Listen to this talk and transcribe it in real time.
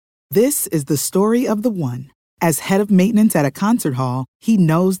This is the story of the one. As head of maintenance at a concert hall, he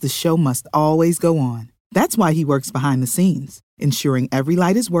knows the show must always go on. That's why he works behind the scenes, ensuring every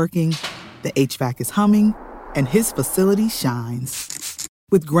light is working, the HVAC is humming, and his facility shines.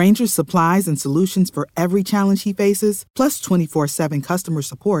 With Grainger's supplies and solutions for every challenge he faces, plus 24/7 customer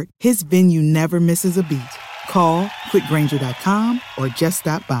support, his venue never misses a beat. Call quickgrainger.com or just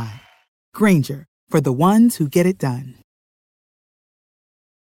stop by. Grainger, for the ones who get it done.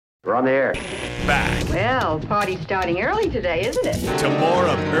 We're on the air. Back Well, party's starting early today, isn't it? to more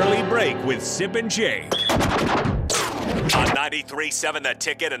of Early Break with Sip and Jake on 93.7 The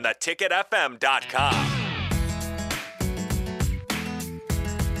Ticket and theticketfm.com.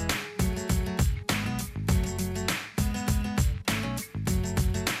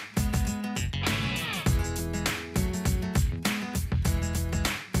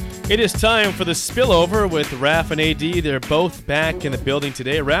 It is time for the Spillover with Raff and AD. They're both back in the building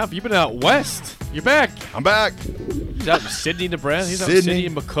today. Raff, you've been out west. You're back. I'm back. He's out in Sydney, Nebraska. He's out in Sydney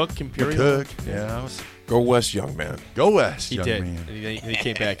and McCook, Imperial. Yeah. Go west, young man. Go west, He young did. man. And he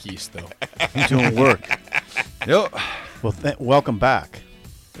came back east, though. He's doing work. Yep. Well, welcome back.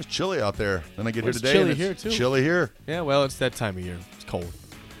 It's chilly out there. Then I get here It's today. chilly and it's here, too. Chilly here. Yeah, well, it's that time of year. It's cold.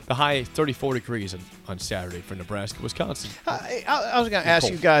 The high 34 degrees on Saturday for Nebraska, Wisconsin. I was going to ask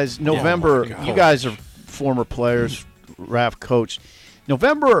you guys, November, God. you guys are former players, Raff coach.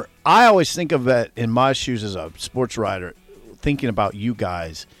 November, I always think of it in my shoes as a sports writer, thinking about you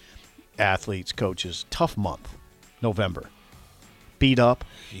guys, athletes, coaches, tough month, November. Beat up.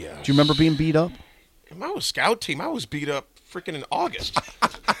 Yes. Do you remember being beat up? When I was scout team, I was beat up freaking in August.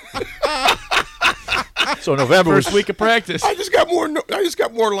 So November First week of practice. I just got more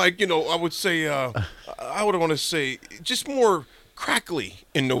like, I would say, I would want to say, just more crackly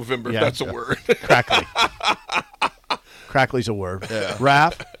in November, if that's a word. Crackly. Crackly's a word. Yeah.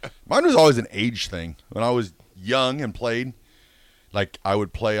 Raff? Mine was always an age thing. When I was young and played, like I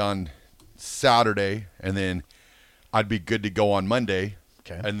would play on Saturday, and then I'd be good to go on Monday.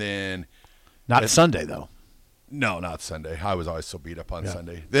 Okay. And then Not Sunday, though. no, not Sunday. I was always so beat up on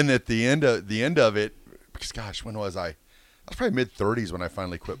Sunday. Then at the end of it, because gosh, when was I? I was probably mid-30s when I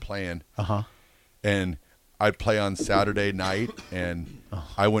finally quit playing. Uh-huh. And I'd play on Saturday night, and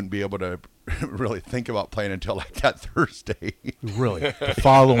I wouldn't be able to really think about playing until like that Thursday. Really? The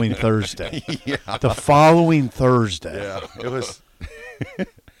following Thursday. Yeah. The following Thursday. Yeah, it was. It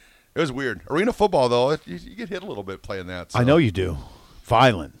was weird. Arena football, though, you get hit a little bit playing that. So. I know you do.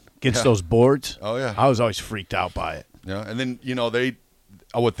 Violent. Against those boards. Oh, yeah. I was always freaked out by it. Yeah, and then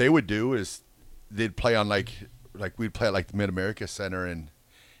what they would do is they'd play on like we'd play at like the Mid America Center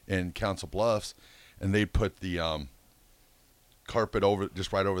in Council Bluffs, and they'd put the carpet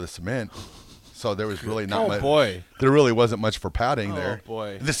just right over the cement. So there was really not much. Oh, boy. There really wasn't much for padding there. Oh,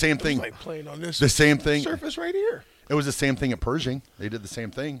 boy. The same thing. It was like playing on this The same thing. surface right here. It was the same thing at Pershing. They did the same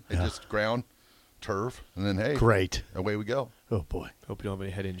thing. They just ground, turf, and then, hey. Great. Away we go. Oh, boy. Hope you don't have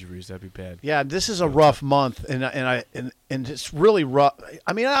any head injuries. That'd be bad. Yeah, this is a rough month, and it's really rough.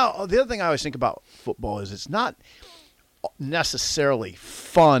 I mean, the other thing I always think about football is it's not necessarily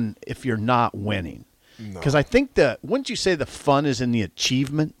fun if you're not winning. Because I think wouldn't you say the fun is in the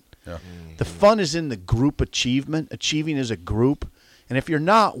achievement? Yeah. The fun is in the group achievement. Achieving as a group. And if you're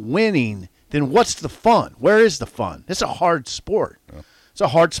not winning, then what's the fun? Where is the fun? It's a hard sport. Yeah. It's a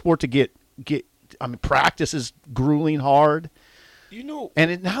hard sport to get. I mean, practice is grueling hard.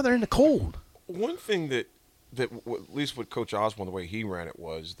 And now they're in the cold. One thing that at least with Coach Osborne, the way he ran it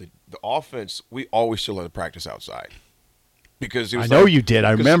was the offense, we always still let it practice outside. Because I know you did.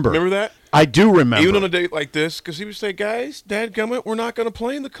 I remember. Remember that? I do remember. Even on a date like this, because he would say, guys, dadgummit, we're not going to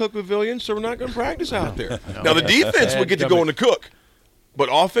play in the Cook Pavilion, so we're not going to practice out there. Now, the defense would get to go in the Cook. But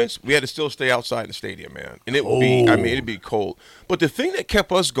offense, we had to still stay outside the stadium, man. And it would be, it'd be cold. But the thing that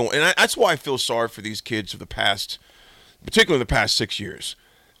kept us going, and that's why I feel sorry for these kids of the past, particularly in the past 6 years.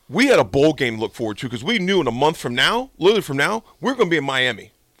 We had a bowl game to look forward to because we knew in a month from now, literally from now, we're going to be in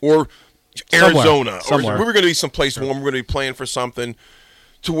Miami or Arizona. Somewhere. Or we were going to be someplace warm. We're going to be playing for something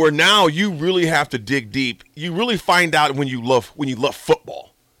to where now you really have to dig deep. You really find out when you love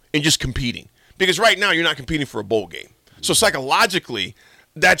football and just competing. Because right now you're not competing for a bowl game. So psychologically,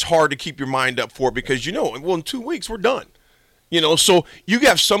 that's hard to keep your mind up for because in 2 weeks we're done. So you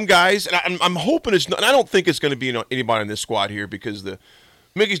have some guys, and I'm hoping it's not. And I don't think it's going to be anybody in this squad here because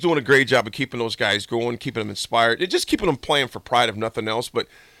Mickey's doing a great job of keeping those guys going, keeping them inspired, and just keeping them playing for pride if nothing else. But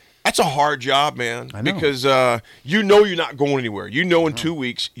that's a hard job, man, because you're not going anywhere. In 2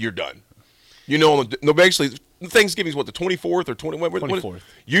 weeks you're done. Basically Thanksgiving's the 24th or 24th.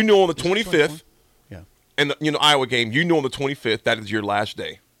 On the 25th. And the Iowa game, on the 25th, that is your last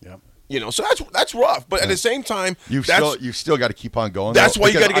day. Yep. So that's rough. But at the same time, You've still got to keep on going. That's though, why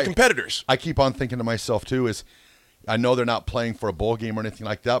you got to get I- competitors. I keep on thinking to myself too is, I know they're not playing for a bowl game or anything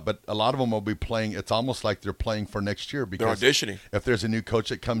like that, but a lot of them will be playing. It's almost like they're playing for next year because They're auditioning. If there's a new coach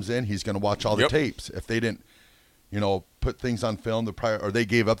that comes in, he's going to watch all the tapes. If they didn't, put things on film or they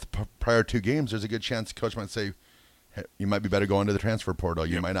gave up the prior 2 games, there's a good chance the coach might say, hey, you might be better going to the transfer portal.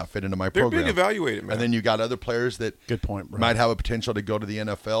 You might not fit into my They're program. being evaluated, man. And then you got other players that Good point, bro. might have a potential to go to the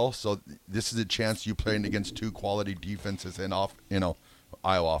NFL. So this is a chance you playing against 2 quality defenses and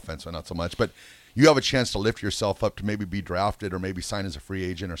Iowa offense, so not so much, but you have a chance to lift yourself up to maybe be drafted or maybe sign as a free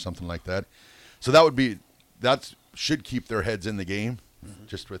agent or something like that. So that should keep their heads in the game,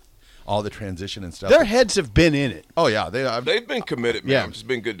 just with all the transition and stuff. Their heads have been in it. Oh yeah, They've been committed, man. Yeah. It's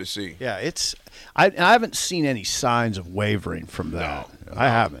been good to see. Yeah, I haven't seen any signs of wavering from that. I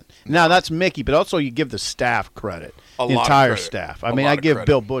haven't. Now that's Mickey, but also you give the staff credit, the lot of entire credit. staff. A I mean, lot I of give credit.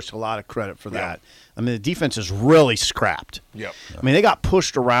 Bill Bush a lot of credit for that. I mean, the defense is really scrapped. Yep. I mean, they got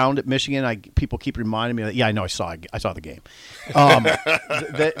pushed around at Michigan. People keep reminding me. I know. I saw the game.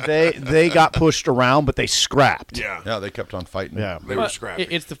 They got pushed around, but they scrapped. Yeah. they kept on fighting. Yeah. They were But scrappy.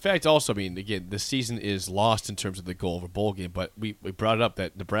 It's the fact also, I mean, again, the season is lost in terms of the goal of a bowl game, but we brought it up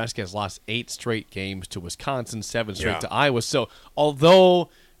that Nebraska has lost 8 straight games to Wisconsin, 7 straight Yeah. to Iowa. So although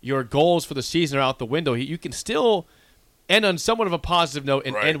your goals for the season are out the window, you can still end on somewhat of a positive note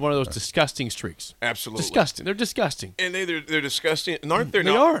and Right. end one of those disgusting streaks. Absolutely. Disgusting. They're disgusting. And they're disgusting. And aren't they? They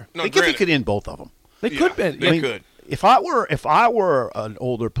are. No, I think you granted. could end both of them. They could be. They could. If I were an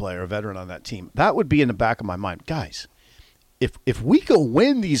older player, a veteran on that team, that would be in the back of my mind, guys. If we could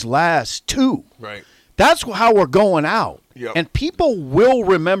win these last 2, Right. that's how we're going out, Yep. and people will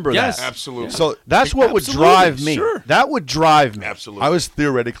remember Yes. that. Absolutely. So That's what would Absolutely, drive me. sure. That would drive me. Absolutely. I was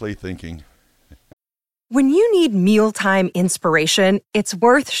theoretically thinking, When you need mealtime inspiration, it's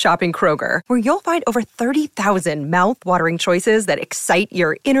worth shopping Kroger, where you'll find over 30,000 mouth-watering choices that excite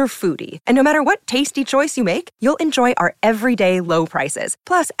your inner foodie. And no matter what tasty choice you make, you'll enjoy our everyday low prices,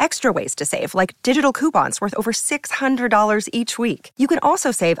 plus extra ways to save, like digital coupons worth over $600 each week. You can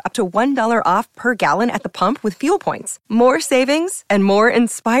also save up to $1 off per gallon at the pump with fuel points. More savings and more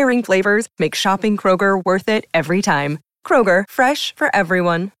inspiring flavors make shopping Kroger worth it every time. Kroger, fresh for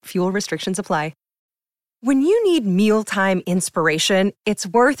everyone. Fuel restrictions apply. When you need mealtime inspiration, it's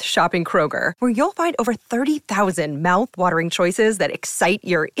worth shopping Kroger, where you'll find over 30,000 mouth-watering choices that excite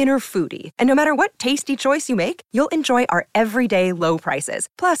your inner foodie. And no matter what tasty choice you make, you'll enjoy our everyday low prices,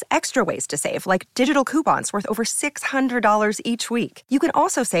 plus extra ways to save, like digital coupons worth over $600 each week. You can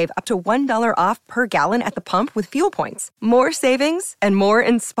also save up to $1 off per gallon at the pump with fuel points. More savings and more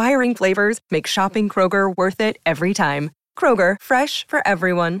inspiring flavors make shopping Kroger worth it every time. Kroger, fresh for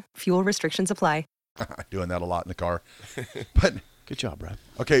everyone. Fuel restrictions apply. doing that a lot in the car. But Good job, Brad.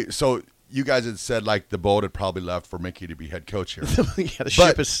 okay, so you guys had said like the boat had probably left for Mickey to be head coach here. Yeah, the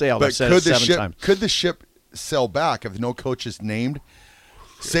ship has sailed. I've said it could the 7 ship times. could the ship sail back if no coach is named?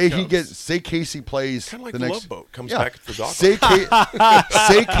 Say Casey plays Kind of like the the next Love Boat comes back at the dock.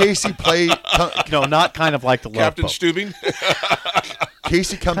 Say Casey play. No, not kind of like the Love Captain Boat. Stubing.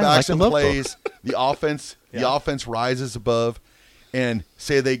 Casey comes Kinda back like the and Love Boat. plays. The offense rises above, and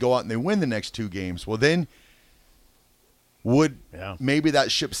say they go out and they win the next 2 games. Well, then would maybe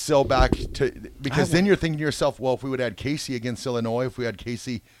that ship sail back to, because then you're thinking to yourself, well, if we would have had Casey against Illinois, if we had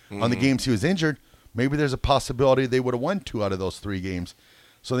Casey on the games he was injured, maybe there's a possibility they would have won 2 out of those 3 games.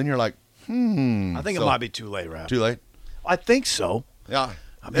 So then you're like, I think it might be too late, Rap. too late. I think so. Yeah.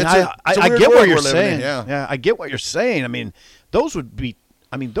 I mean, It's a I weird get world what you're we're living in, saying. yeah. I get what you're saying. I mean, those would be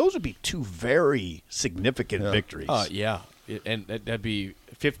 2 very significant victories. Yeah. And that'd be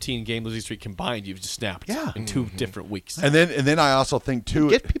 15 game losing streak combined. You've just snapped in 2 different weeks. And then I also think too,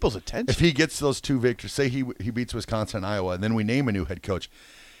 Get people's attention. if he gets those 2 victories, say he beats Wisconsin and Iowa, and then we name a new head coach.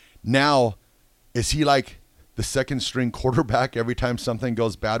 Now, is he like the second string quarterback every time something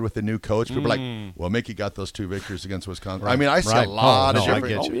goes bad with the new coach? People are like, well, Mickey got those 2 victories against Wisconsin. I mean, I see Right. a lot Oh, of no, I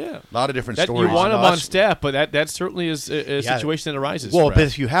different, get you. Oh, yeah. lot of different That, stories. you want him No, on that's- staff, but that certainly is a situation that arises. well, Brad. but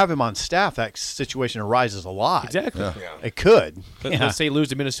if you have him on staff, that situation arises a lot. Exactly. It could. Let's say lose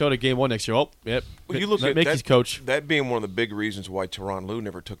to Minnesota game 1 next year. Oh, yep. Well, you look Let at Mickey's that, coach. That being one of the big reasons why Tyronn Lue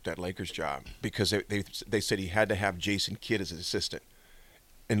never took that Lakers job, because they said he had to have Jason Kidd as his assistant,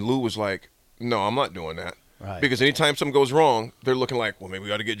 and Lue was like, "No, I'm not doing that." Right. Because anytime something goes wrong, they're looking like, well, maybe we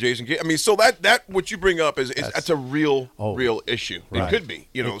got to get Jason Kidd. I mean, so that what you bring up is that's a real issue. Right. It could be,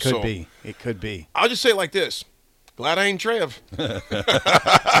 It could so be. It could be. I'll just say it like this: glad I ain't Trev. Yeah,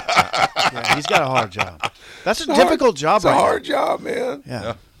 he's got a hard job. That's a difficult job. It's a hard job, man.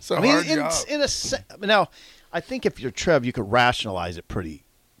 Yeah. It's a hard job. Now, I think if you're Trev, you could rationalize it pretty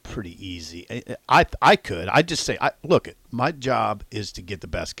pretty easy. I'd just say, look, my job is to get the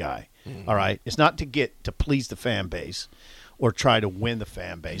best guy. All right, it's not to please the fan base or try to win the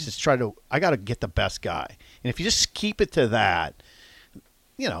fan base. It's I got to get the best guy. And if you just keep it to that,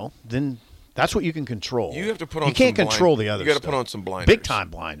 then that's what you can control. You have to put on. You can't control the other. You got to stuff. put on some blinders. Big time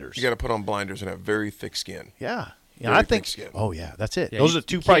blinders. You got to put on blinders and have very thick skin. Yeah. Very I think. thick skin. Oh yeah, that's it. Yeah, Those are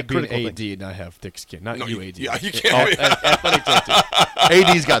two probably critical critical AD things. and not have thick skin. Not No, you, AD. Yeah, you can't. Athletic director.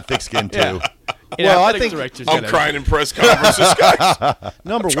 AD's got thick skin too. Yeah. Well, I Athletic think director's I'm got crying in press conferences, guys.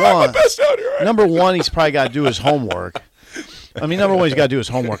 Number Trying my one. best out here. Right? Number one, he's probably got to do his homework. Number one, he's got to do his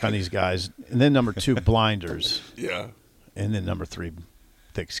homework on these guys, and then number two, blinders, Yeah. and then number three,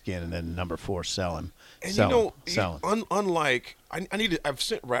 thick skin, and then number four, sell him. And Sell him. unlike I've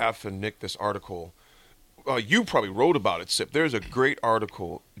sent Raff and Nick this article. You probably wrote about it, Sip. There's a great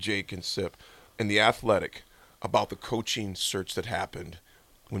article, Jake and Sip, in The Athletic about the coaching search that happened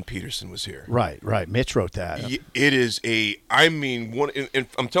when Peterson was here. Right. Mitch wrote that. It is and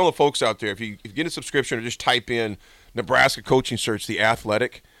I'm telling the folks out there, if you get a subscription or just type in Nebraska coaching search, The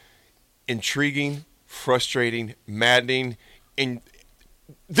Athletic, intriguing, frustrating, maddening, and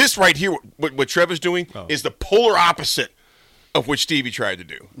this right here, what Trevor's doing is the polar opposite of what Stevie tried to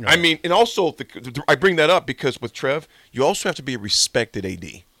do. Right. And also, I bring that up because with Trev, you also have to be a respected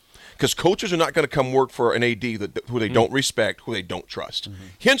AD. Because coaches are not going to come work for an AD who they don't respect, who they don't trust. Mm-hmm.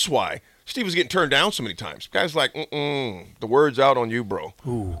 Hence why Steve was getting turned down so many times. Guys like, the word's out on you, bro.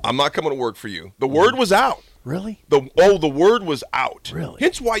 Ooh. I'm not coming to work for you. The word was out. Really? The word was out. Really?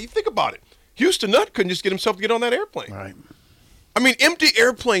 Hence why you think about it. Houston Nutt couldn't just get himself to get on that airplane. Right. Empty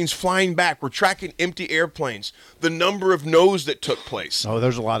airplanes flying back. We're tracking empty airplanes. The number of no's that took place. Oh,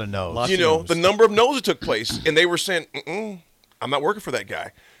 there's a lot of no's. The number of no's that took place. And they were saying, I'm not working for that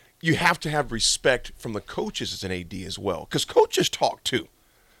guy. You have to have respect from the coaches as an AD as well. Because coaches talk too.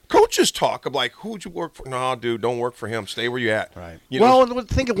 Coaches talk of like, who would you work for? No, dude, don't work for him. Stay where you're at. Right. Well,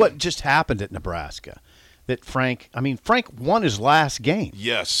 think of what just happened at Nebraska. That Frank won his last game.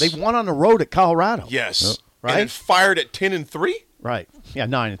 Yes. They won on the road at Colorado. Yes. Right. And then fired at 10-3. Right. Yeah,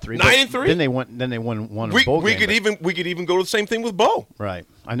 9-3. 9-3. Then they won one bowl we game. We could even go to the same thing with Bo. Right.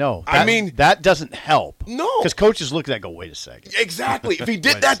 I know. That doesn't help. No. Because coaches look at that and go, wait a second. Exactly. If he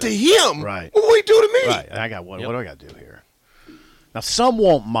did that to him, right. What would he do to me? Right. And what do I got to do here? Now, some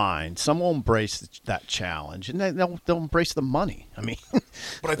won't mind. Some will embrace that challenge, and they'll embrace the money.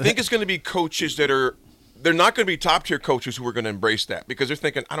 But I think it's going to be coaches they're not going to be top-tier coaches who are going to embrace that because they're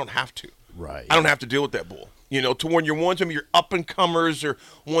thinking, I don't have to. Right. I don't have to deal with that bull. To when you're ones of your up-and-comers or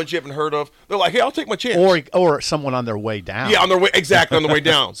ones you haven't heard of, they're like, hey, I'll take my chance. Or someone on their way down. Yeah, on the way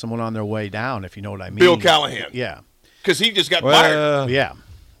down. Someone on their way down, if you know what I mean. Bill Callahan. Yeah. Because he just got fired. Yeah.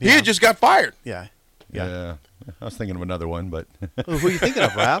 He had just got fired. Yeah. I was thinking of another one, but who are you thinking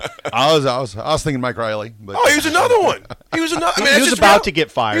of, Raff? I was thinking Mike Riley. But he was another one. He was another. He was about to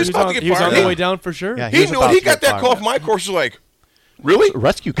get fired. He was about to get fired. He was on the way down for sure. Yeah, he knew it. He got that call from my course. Was like, really?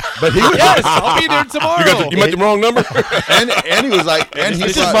 Rescue guy. But he Yes, I'll be there tomorrow. You meant the wrong number. and he was like, and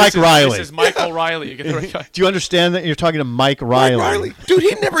this is Mike Riley. This is Michael Riley. You get the right guy. Do you understand that you're talking to Mike Riley? Mike Riley, dude,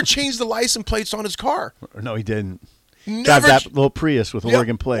 he never changed the license plates on his car. No, he didn't. Never. Got that little Prius with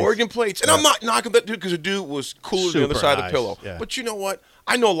Oregon plates. Oregon plates. And I'm not knocking that dude because the dude was cooler than the other side of the pillow. Yeah. But you know what?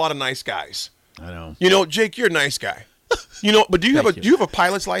 I know a lot of nice guys. I know. Jake, you're a nice guy. But do you have a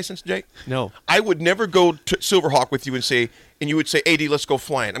pilot's license, Jake? No. I would never go to Silverhawk with you and you would say, AD, let's go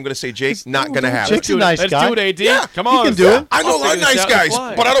flying. I'm going to say, Jake, not going to happen. Jake's a nice Let's guy. do it, AD. Yeah, Come on. he can do it. I know a lot of nice guys,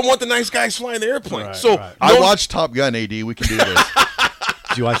 fly. but I don't want the nice guys flying the airplane. Right, so right. I watched Top Gun, AD. We can do this.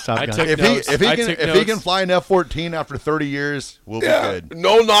 Did you watch Top Gun? took If notes. he can fly an F-14 after 30 years, we'll be good.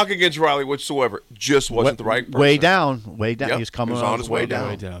 No knock against Riley whatsoever. Just wasn't the right person. Way down. Yep. He was coming He was on his way down.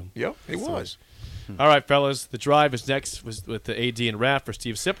 Way down. Yep, he was. All right, fellas. The drive is next with the AD and Raff for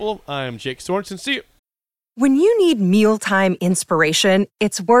Steve Sipple. I'm Jake Sorensen. See you. When you need mealtime inspiration,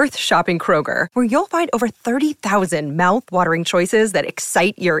 it's worth shopping Kroger, where you'll find over 30,000 mouth-watering choices that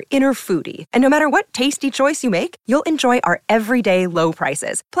excite your inner foodie. And no matter what tasty choice you make, you'll enjoy our everyday low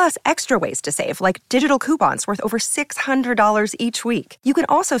prices, plus extra ways to save, like digital coupons worth over $600 each week. You can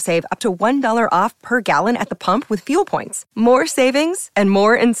also save up to $1 off per gallon at the pump with fuel points. More savings and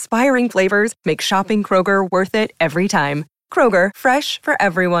more inspiring flavors make shopping Kroger worth it every time. Kroger, fresh for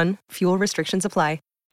everyone. Fuel restrictions apply.